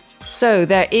few here. So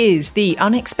there is The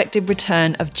Unexpected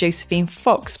Return of Josephine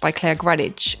Fox by Claire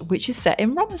Gradditch, which is set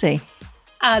in Romsey.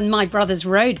 And My Brother's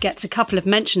Road gets a couple of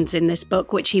mentions in this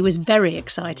book, which he was very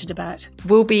excited about.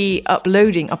 We'll be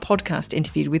uploading a podcast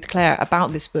interview with Claire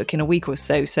about this book in a week or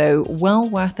so well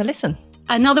worth a listen.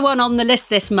 Another one on the list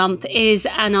this month is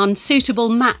An Unsuitable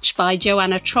Match by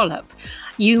Joanna Trollope.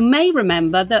 You may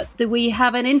remember that we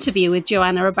have an interview with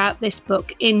Joanna about this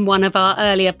book in one of our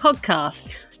earlier podcasts.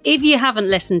 If you haven't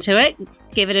listened to it,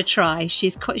 give it a try.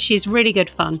 She's really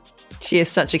good fun. She is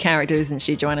such a character, isn't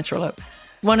she, Joanna Trollope?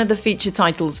 One of the feature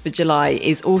titles for July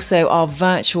is also our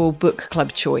virtual book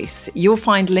club choice. You'll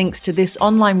find links to this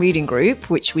online reading group,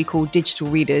 which we call Digital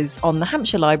Readers, on the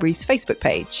Hampshire Library's Facebook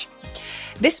page.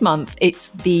 This month, it's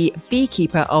The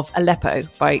Beekeeper of Aleppo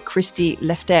by Christy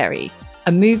Lefteri,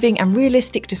 a moving and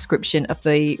realistic description of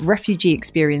the refugee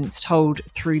experience told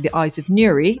through the eyes of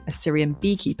Nuri, a Syrian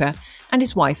beekeeper, and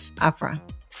his wife, Avra.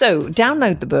 So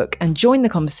download the book and join the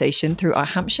conversation through our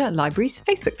Hampshire Library's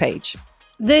Facebook page.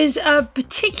 There's a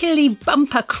particularly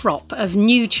bumper crop of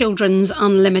new children's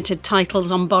unlimited titles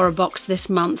on BorrowBox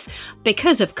this month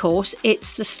because, of course,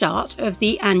 it's the start of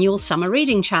the annual Summer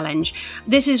Reading Challenge.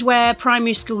 This is where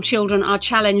primary school children are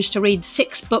challenged to read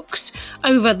 6 books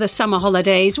over the summer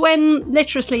holidays when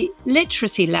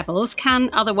literacy levels can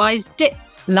otherwise dip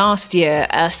Last year,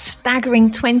 a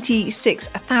staggering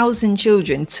 26,000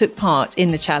 children took part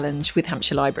in the challenge with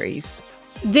Hampshire Libraries.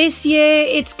 This year,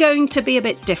 it's going to be a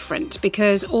bit different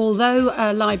because although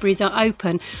libraries are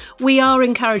open, we are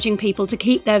encouraging people to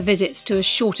keep their visits to as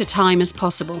short a time as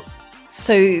possible.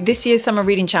 So this year's Summer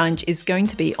Reading Challenge is going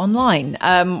to be online.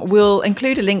 We'll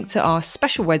include a link to our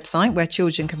special website where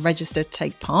children can register to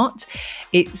take part.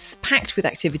 It's packed with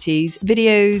activities,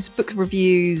 videos, book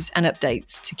reviews and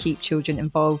updates to keep children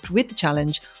involved with the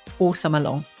challenge all summer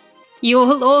long.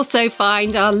 You'll also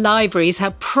find our libraries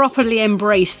have properly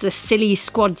embraced the Silly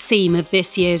Squad theme of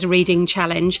this year's Reading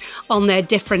Challenge on their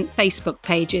different Facebook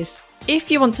pages.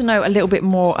 If you want to know a little bit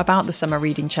more about the Summer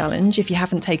Reading Challenge, if you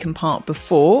haven't taken part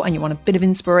before and you want a bit of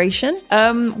inspiration,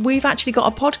 we've actually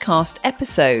got a podcast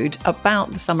episode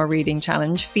about the Summer Reading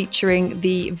Challenge featuring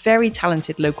the very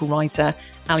talented local writer,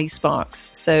 Ali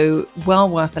Sparks. So well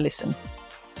worth a listen.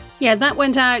 Yeah, that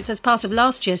went out as part of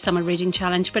last year's Summer Reading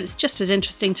Challenge, but it's just as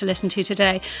interesting to listen to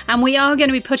today. And we are going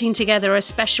to be putting together a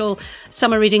special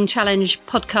Summer Reading Challenge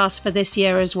podcast for this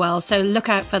year as well, so look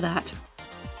out for that.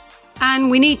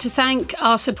 And we need to thank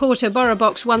our supporter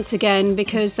BorrowBox once again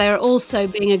because they're also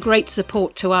being a great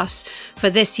support to us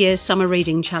for this year's Summer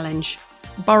Reading Challenge.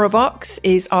 BorrowBox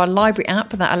is our library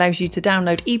app that allows you to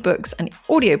download ebooks and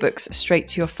audiobooks straight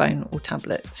to your phone or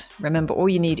tablet. Remember, all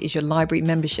you need is your library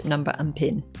membership number and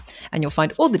PIN, and you'll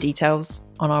find all the details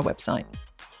on our website.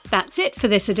 That's it for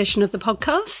this edition of the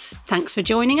podcast. Thanks for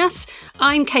joining us.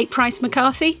 I'm Kate Price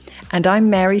McCarthy. And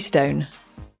I'm Mary Stone.